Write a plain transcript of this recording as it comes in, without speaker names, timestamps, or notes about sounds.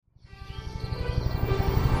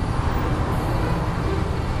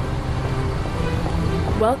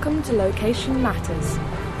Welcome to Location Matters,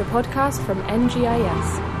 the podcast from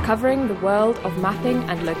NGIS, covering the world of mapping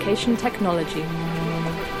and location technology.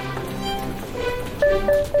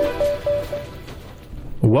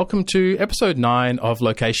 Welcome to episode 9 of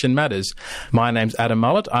Location Matters. My name's Adam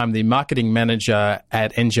Mullett. I'm the marketing manager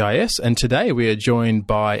at NGIS, and today we are joined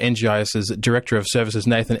by NGIS's Director of Services,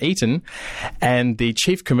 Nathan Eaton, and the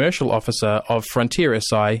Chief Commercial Officer of Frontier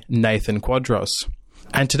SI, Nathan Quadros.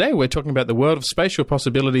 And today we're talking about the world of spatial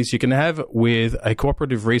possibilities you can have with a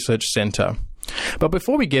cooperative research centre. But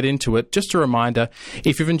before we get into it, just a reminder,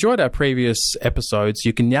 if you've enjoyed our previous episodes,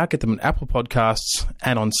 you can now get them on Apple Podcasts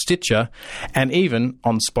and on Stitcher and even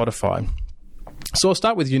on Spotify. So I'll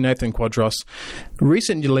start with you, Nathan Quadros.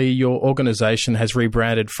 Recently, your organisation has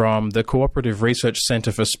rebranded from the Cooperative Research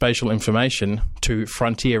Centre for Spatial Information to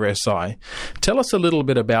Frontier SI. Tell us a little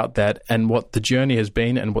bit about that and what the journey has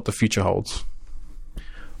been and what the future holds.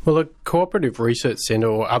 Well, the Cooperative Research Centre,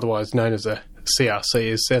 or otherwise known as a CRC,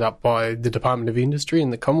 is set up by the Department of Industry in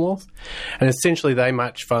the Commonwealth, and essentially they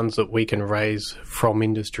match funds that we can raise from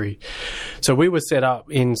industry. So we were set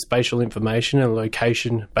up in spatial information and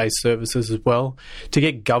location-based services as well to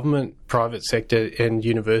get government, private sector and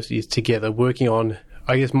universities together working on,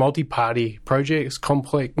 multi-party projects,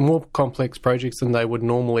 more complex projects than they would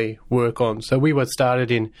normally work on. So we were started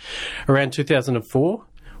in around 2004.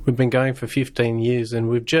 We've been going for 15 years and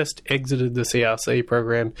we've just exited the CRC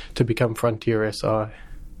program to become Frontier SI.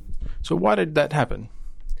 So why did that happen?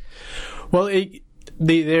 Well,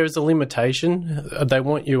 there is a limitation. They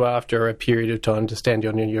want you after a period of time to stand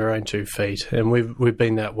on your own 2 feet, and we've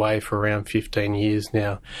been that way for around 15 years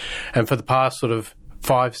now. And for the past sort of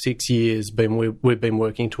 5-6 years, we've been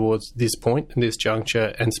working towards this point and this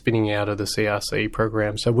juncture and spinning out of the CRC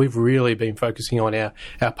program. So we've really been focusing on our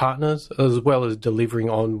partners as well as delivering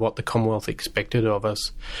on what the Commonwealth expected of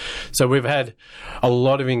us. So we've had a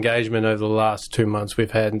lot of engagement over the last 2 months. We've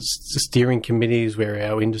had steering committees where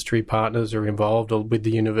our industry partners are involved with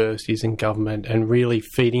the universities and government and really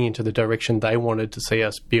feeding into the direction they wanted to see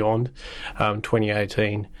us beyond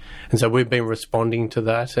 2018. And so we've been responding to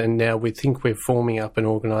that, and now we think we're forming up an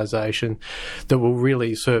organisation that will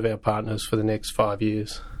really serve our partners for the next 5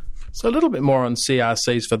 years. So a little bit more on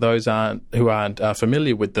CRCs for those who aren't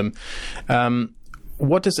familiar with them.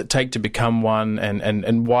 What does it take to become one,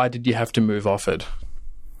 and why did you have to move off it?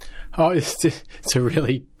 Oh, it's a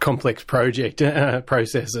really complex process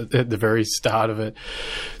at the very start of it.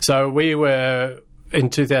 So we were, in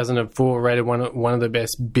 2004, rated one of the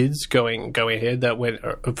best bids going ahead. That went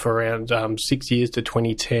for around 6 years to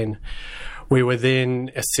 2010. We were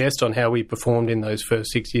then assessed on how we performed in those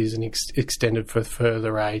first 6 years and extended for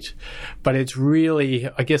further 8. But it's really,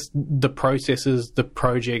 the processes, the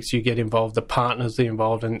projects you get involved, the partners that are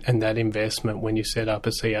involved, and that investment when you set up a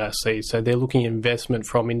CRC. So they're looking at investment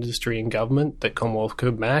from industry and government that Commonwealth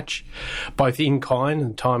could match, both in kind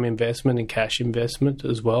and time investment and cash investment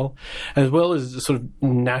as well as sort of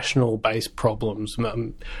national-based problems,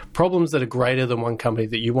 problems that are greater than one company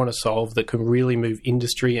that you want to solve that can really move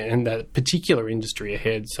industry and that particular industry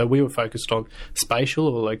ahead. So we were focused on spatial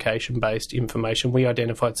or location-based information. We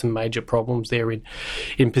identified some major problems there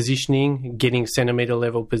in positioning, getting centimetre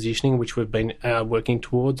level positioning, which we've been working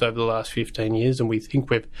towards over the last 15 years, and we think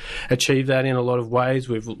we've achieved that in a lot of ways.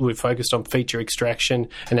 We've focused on feature extraction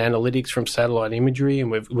and analytics from satellite imagery, and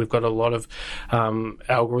we've got a lot of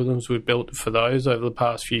algorithms we've built for those over the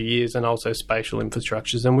past few years, and also spatial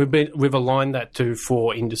infrastructures. And we've aligned that to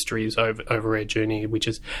 4 industries over our journey, which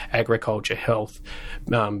is agriculture, health,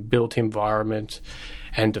 built environment,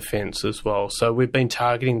 and defence as well. So we've been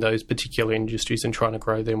targeting those particular industries and trying to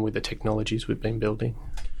grow them with the technologies we've been building.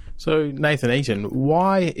 So, Nathan Eaton,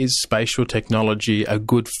 why is spatial technology a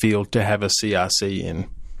good field to have a CRC in?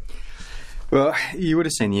 Well, you would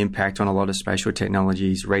have seen the impact on a lot of spatial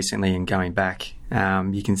technologies recently and going back.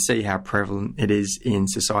 You can see how prevalent it is in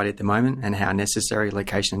society at the moment and how necessary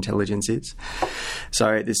location intelligence is.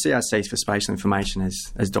 So the CRCs for spatial information,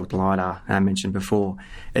 as Dr. Leiter mentioned before,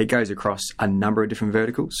 it goes across a number of different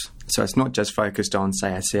verticals. So it's not just focused on,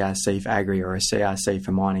 say, a CRC for agri or a CRC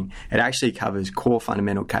for mining. It actually covers core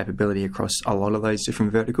fundamental capability across a lot of those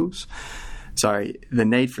different verticals. So the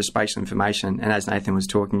need for spatial information, and as Nathan was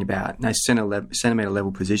talking about, centimetre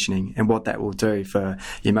level positioning and what that will do for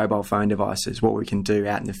your mobile phone devices, what we can do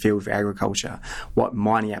out in the field for agriculture, what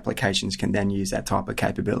mining applications can then use that type of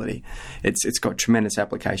capability. It's got tremendous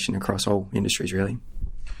application across all industries, really.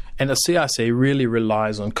 And the CRC really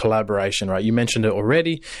relies on collaboration, right? You mentioned it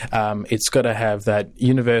already. It's got to have that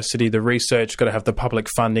university, the research, got to have the public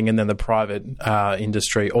funding, and then the private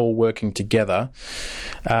industry all working together.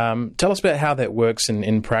 Tell us about how that works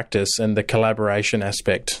in practice and the collaboration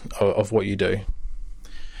aspect of what you do.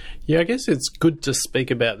 Yeah, I guess it's good to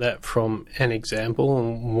speak about that from an example.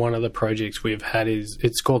 And one of the projects we've had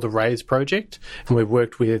it's called the RAISE project, and we've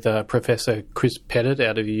worked with Professor Chris Pettit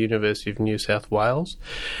out of the University of New South Wales.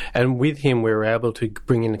 And with him, we were able to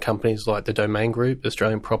bring in companies like the Domain Group,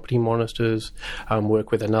 Australian Property Monitors,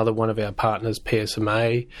 work with another one of our partners,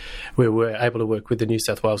 PSMA. We were able to work with the New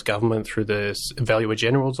South Wales Government through the Valuer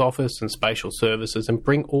General's Office and Spatial Services, and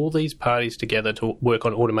bring all these parties together to work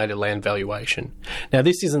on automated land valuation. Now,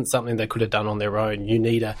 this isn't something they could have done on their own. You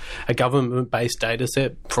need a government-based data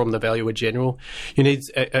set from the Valuer General. You need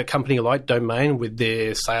a company like Domain with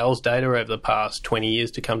their sales data over the past 20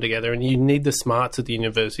 years to come together, and you need the smarts at the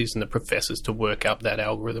universities and the professors to work up that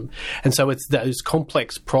algorithm. And so it's those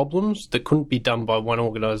complex problems that couldn't be done by one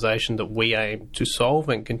organisation that we aim to solve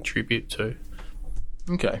and contribute to.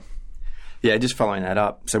 Okay. Yeah, just following that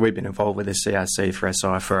up. So we've been involved with the CRC for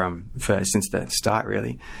SI for since the start,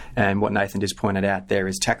 really. And what Nathan just pointed out there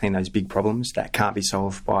is tackling those big problems that can't be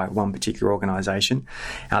solved by one particular organisation.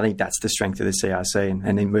 I think that's the strength of the CRC,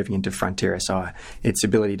 and then moving into Frontier SI, its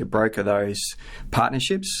ability to broker those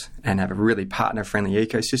partnerships and have a really partner-friendly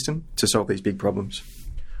ecosystem to solve these big problems.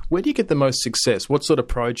 Where do you get the most success? What sort of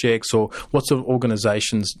projects or what sort of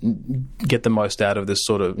organisations get the most out of this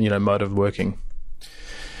sort of mode of working?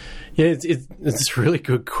 Yeah, it's a really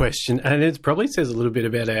good question, and it probably says a little bit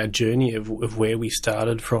about our journey of where we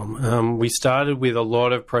started from. We started with a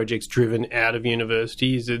lot of projects driven out of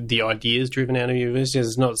universities, the ideas driven out of universities.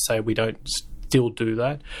 It's not to say we don't still do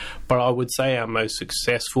that, but I would say our most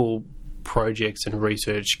successful projects and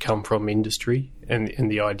research come from industry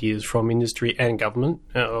and the ideas from industry and government.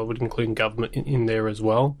 I would include government in there as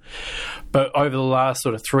well. But over the last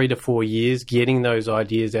sort of 3 to 4 years, getting those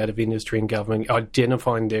ideas out of industry and government,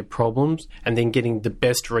 identifying their problems, and then getting the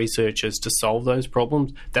best researchers to solve those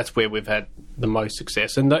problems, that's where we've had the most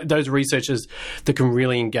success. And those researchers that can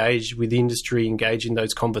really engage with industry, engage in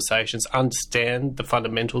those conversations, understand the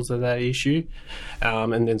fundamentals of that issue,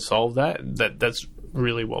 and then solve that's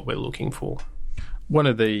really what we're looking for. One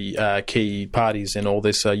of the key parties in all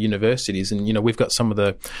this universities, and we've got some of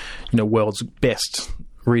the world's best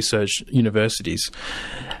research universities.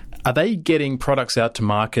 Are they getting products out to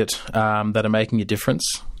market that are making a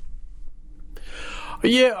difference?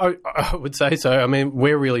 Yeah, I would say so. I mean,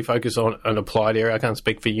 we're really focused on an applied area. I can't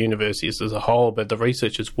speak for universities as a whole, but the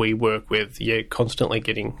researchers we work with, constantly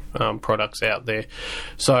getting products out there.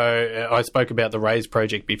 So I spoke about the RAISE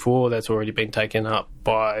project before. That's already been taken up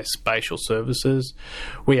by Spatial Services.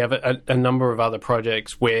 We have a number of other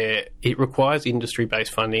projects where it requires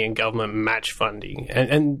industry-based funding and government match funding.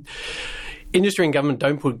 And industry and government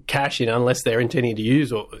don't put cash in unless they're intending to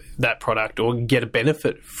use that product or get a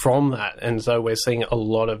benefit from that. And so we're seeing a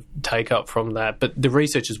lot of take-up from that. But the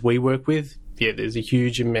researchers we work with, there's a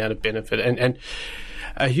huge amount of benefit and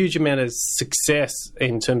a huge amount of success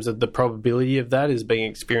in terms of the probability of that is being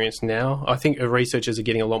experienced now. I think researchers are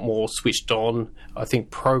getting a lot more switched on. I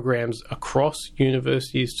think programs across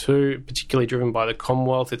universities too, particularly driven by the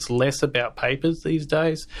Commonwealth, it's less about papers these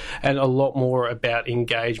days and a lot more about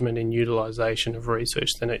engagement and utilisation of research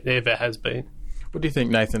than it ever has been. What do you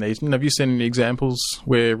think, Nathan Easton? Have you seen any examples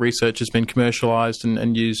where research has been commercialised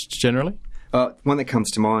and used generally? One that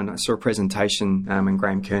comes to mind, I saw a presentation, and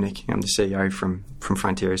Graham Koenig, the CEO from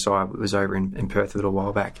Frontier SI, was over in Perth a little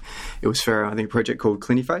while back. It was for, I think, a project called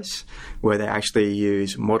Cliniface, where they actually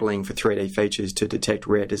use modelling for 3D features to detect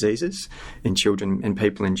rare diseases in children and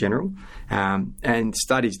people in general. And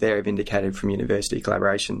studies there have indicated from university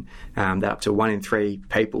collaboration that up to 1 in 3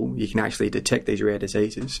 people, you can actually detect these rare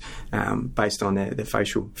diseases based on their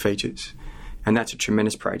facial features. And that's a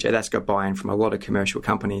tremendous project. That's got buy-in from a lot of commercial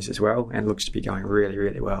companies as well and looks to be going really,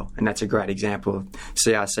 really well. And that's a great example of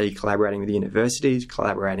CRC collaborating with universities,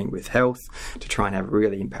 collaborating with health to try and have a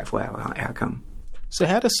really impactful outcome. So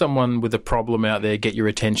how does someone with a problem out there get your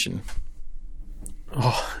attention?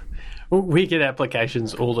 We get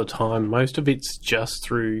applications all the time. Most of it's just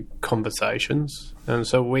through conversations. And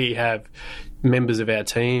so we have members of our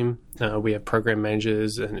team, we have program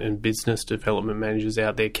managers and business development managers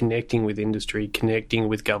out there connecting with industry, connecting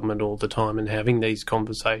with government all the time and having these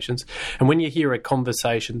conversations. And when you hear a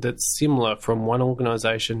conversation that's similar from one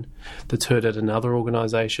organisation that's heard at another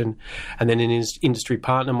organisation, and then an industry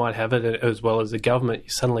partner might have it as well as the government, you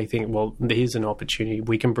suddenly think, well, here's an opportunity.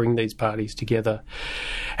 We can bring these parties together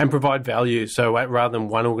and provide value. So rather than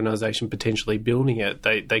one organisation potentially building it,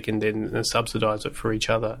 they can then subsidise it for each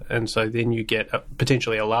other. And so then you get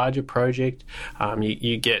potentially a larger project.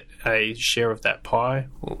 You get a share of that pie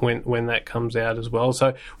when that comes out as well.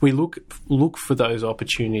 So we look for those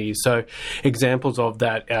opportunities. So examples of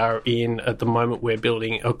that are at the moment we're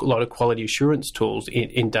building a lot of quality assurance tools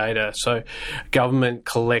in data. So government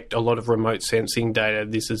collect a lot of remote sensing data.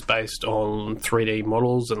 This is based on 3D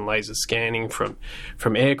models and laser scanning from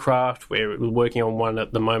aircraft. We're working on one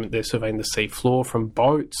at the moment. They're surveying the sea floor from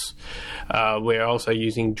boats. We're also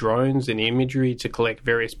using drones and imagery to collect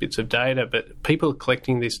various bits of data, but people are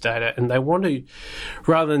collecting this data and they want to,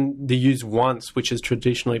 rather than the use once, which has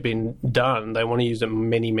traditionally been done, they want to use it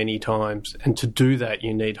many, many times. And to do that,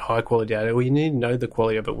 you need high quality data, or you need to know the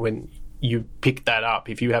quality of it when you pick that up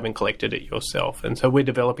if you haven't collected it yourself. And so we're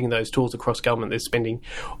developing those tools across government. They're spending,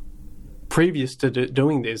 previous to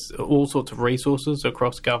doing this, all sorts of resources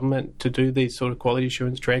across government to do these sort of quality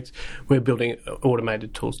assurance tracks. We're building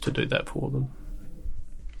automated tools to do that for them.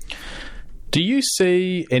 Do you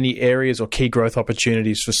see any areas or key growth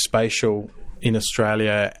opportunities for spatial in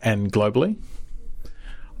Australia and globally?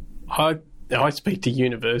 I speak to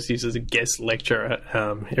universities as a guest lecturer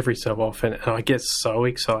every so often, and I get so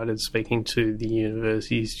excited speaking to the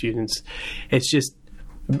university students. It's just,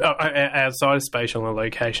 outside of spatial and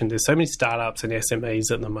location, there's so many startups and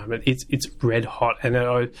SMEs at the moment. It's red hot, and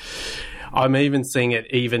I'm even seeing it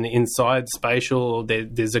even inside spatial.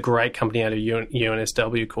 There's a great company out of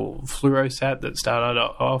UNSW called Fluorosat that started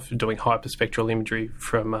off doing hyperspectral imagery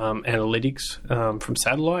from analytics from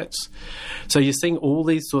satellites. So you're seeing all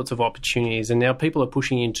these sorts of opportunities, and now people are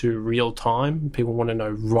pushing into real time. People want to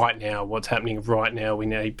know right now what's happening right now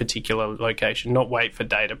in a particular location, not wait for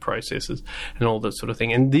data processes and all that sort of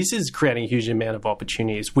thing. And this is creating a huge amount of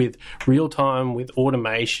opportunities with real time, with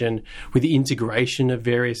automation, with the integration of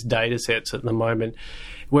various data sets. At the moment,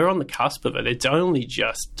 we're on the cusp of it. It's only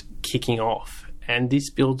just kicking off, and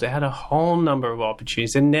this builds out a whole number of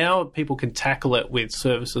opportunities. And now people can tackle it with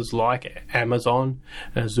services like Amazon,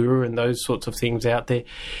 Azure, and those sorts of things out there.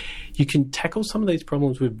 You can tackle some of these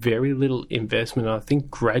problems with very little investment. I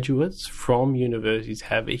think graduates from universities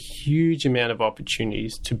have a huge amount of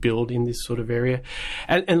opportunities to build in this sort of area,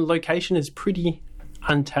 and location is pretty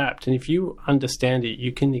untapped, and if you understand it,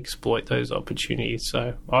 you can exploit those opportunities.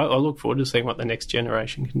 So I look forward to seeing what the next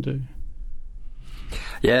generation can do.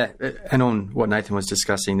 Yeah, and on what Nathan was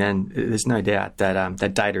discussing then, there's no doubt that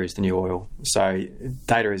that data is the new oil. So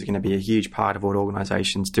data is going to be a huge part of what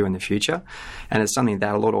organisations do in the future, and it's something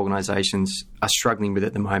that a lot of organisations are struggling with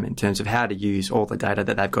at the moment in terms of how to use all the data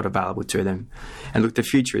that they've got available to them. And look, the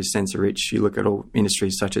future is sensor-rich. You look at all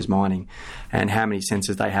industries such as mining and how many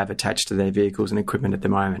sensors they have attached to their vehicles and equipment at the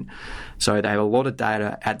moment. So they have a lot of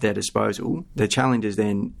data at their disposal. The challenge is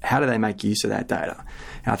then, how do they make use of that data?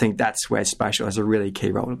 And I think that's where spatial has a really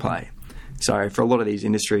key role to play. So for a lot of these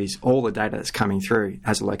industries, all the data that's coming through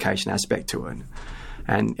has a location aspect to it.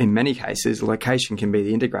 And in many cases, location can be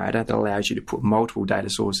the integrator that allows you to put multiple data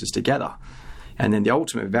sources together. And then the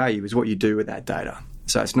ultimate value is what you do with that data.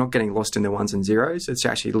 So it's not getting lost in the ones and zeros. It's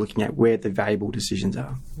actually looking at where the valuable decisions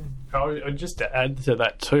are. Just to add to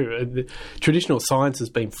that too, the traditional science has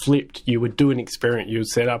been flipped. You would do an experiment, you would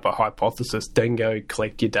set up a hypothesis, then go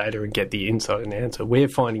collect your data and get the insight and answer. We're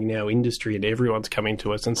finding now industry and everyone's coming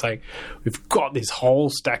to us and saying, we've got this whole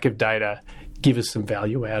stack of data, give us some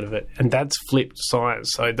value out of it. And that's flipped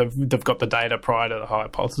science. So they've got the data prior to the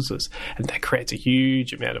hypothesis, and that creates a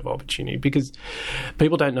huge amount of opportunity because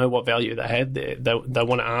people don't know what value they have there. They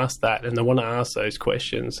want to ask that, and they want to ask those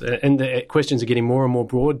questions. And the questions are getting more and more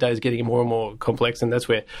broad, data's getting more and more complex, and that's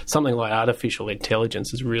where something like artificial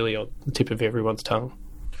intelligence is really on the tip of everyone's tongue.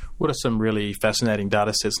 What are some really fascinating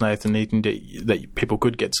data sets, Nathan, that people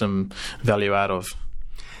could get some value out of?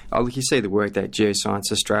 Oh, look, you see the work that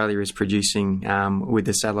Geoscience Australia is producing with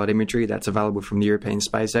the satellite imagery that's available from the European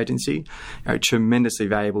Space Agency. Tremendously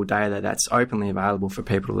valuable data that's openly available for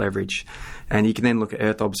people to leverage. And you can then look at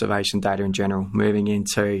Earth observation data in general, moving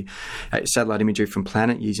into satellite imagery from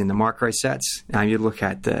planet using the microsats. You look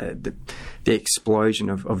at the explosion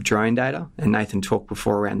of drone data, and Nathan talked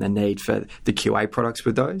before around the need for the QA products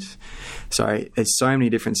with those. So there's so many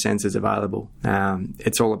different sensors available.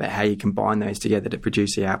 It's all about how you combine those together to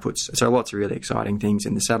produce the output outputs. So lots of really exciting things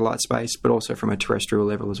in the satellite space, but also from a terrestrial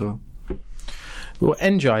level as well. Well,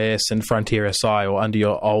 NGIS and Frontier SI, or under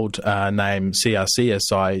your old name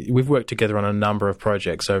CRC-SI, we've worked together on a number of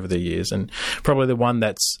projects over the years, and probably the one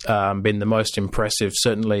that's been the most impressive,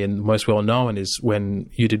 certainly, and most well known, is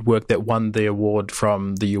when you did work that won the award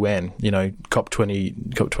from the UN,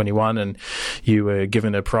 COP21, and you were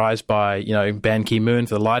given a prize by, Ban Ki-moon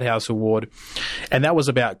for the Lighthouse Award, and that was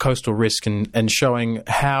about coastal risk and showing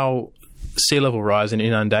how sea level rise and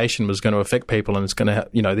inundation was going to affect people, and it's going to,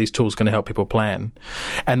 these tools are going to help people plan.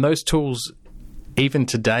 And those tools, even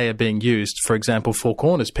today, are being used. For example, Four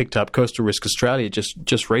Corners picked up Coastal Risk Australia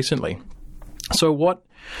just recently. So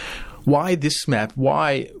why this map?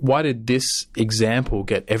 Why did this example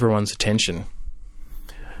get everyone's attention?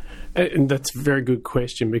 And that's a very good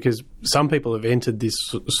question, because some people have entered this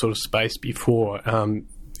sort of space before.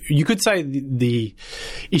 You could say the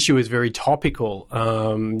issue is very topical.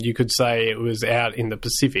 You could say it was out in the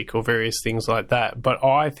Pacific or various things like that. But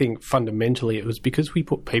I think fundamentally it was because we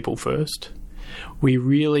put people first. We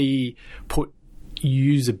really put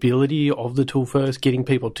usability of the tool first, getting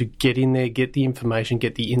people to get in there, get the information,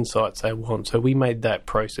 get the insights they want. So we made that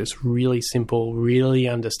process really simple, really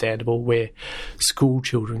understandable, where school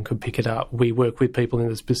children could pick it up. We work with people in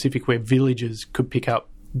the Pacific where villages could pick up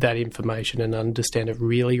that information and understand it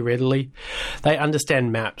really readily. They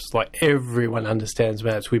understand maps, like everyone understands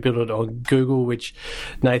maps. We built it on Google, which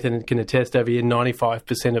Nathan can attest over here,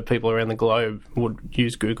 95% of people around the globe would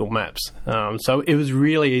use Google Maps. So it was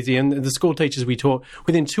really easy. And the school teachers we taught,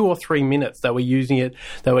 within 2 or 3 minutes, they were using it.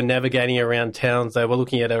 They were navigating around towns. They were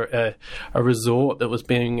looking at a resort that was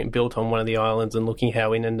being built on one of the islands and looking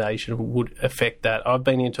how inundation would affect that. I've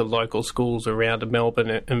been into local schools around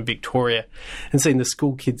Melbourne and Victoria and seen the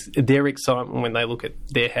school kids, their excitement when they look at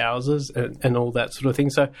their houses and all that sort of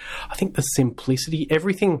thing. So I think the simplicity,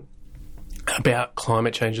 everything about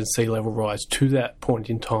climate change and sea level rise to that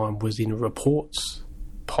point in time was in reports,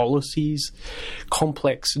 policies,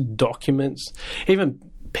 complex documents, even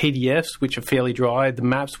PDFs, which are fairly dry, the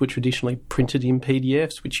maps were traditionally printed in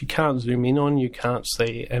PDFs, which you can't zoom in on, you can't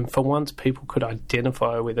see. And for once people could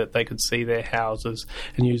identify with it, they could see their houses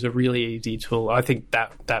and use a really easy tool. I think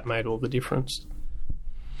that made all the difference.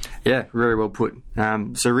 Yeah, very well put.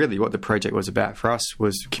 So really what the project was about for us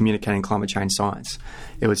was communicating climate change science.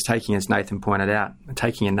 It was taking, as Nathan pointed out,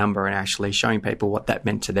 taking a number and actually showing people what that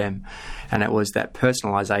meant to them. And it was that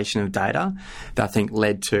personalisation of data that I think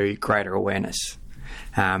led to greater awareness.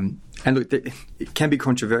 And look, it can be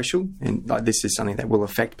controversial, and this is something that will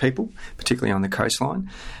affect people, particularly on the coastline.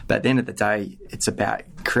 But at the end of the day, it's about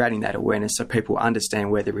creating that awareness so people understand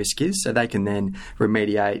where the risk is, so they can then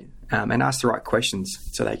remediate and ask the right questions,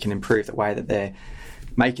 so they can improve the way that they're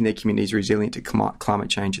making their communities resilient to climate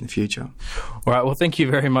change in the future. All right, well, thank you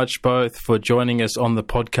very much both for joining us on the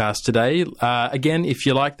podcast today. Again, if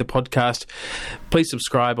you like the podcast, please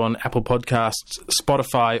subscribe on Apple Podcasts,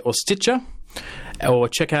 Spotify or Stitcher, or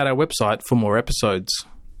check out our website for more episodes.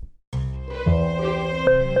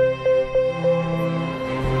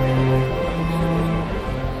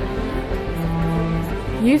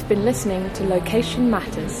 You've been listening to Location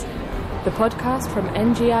Matters, the podcast from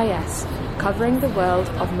NGIS, covering the world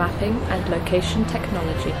of mapping and location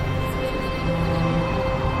technology.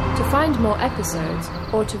 To find more episodes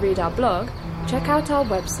or to read our blog, check out our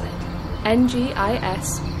website, ngis.com.au.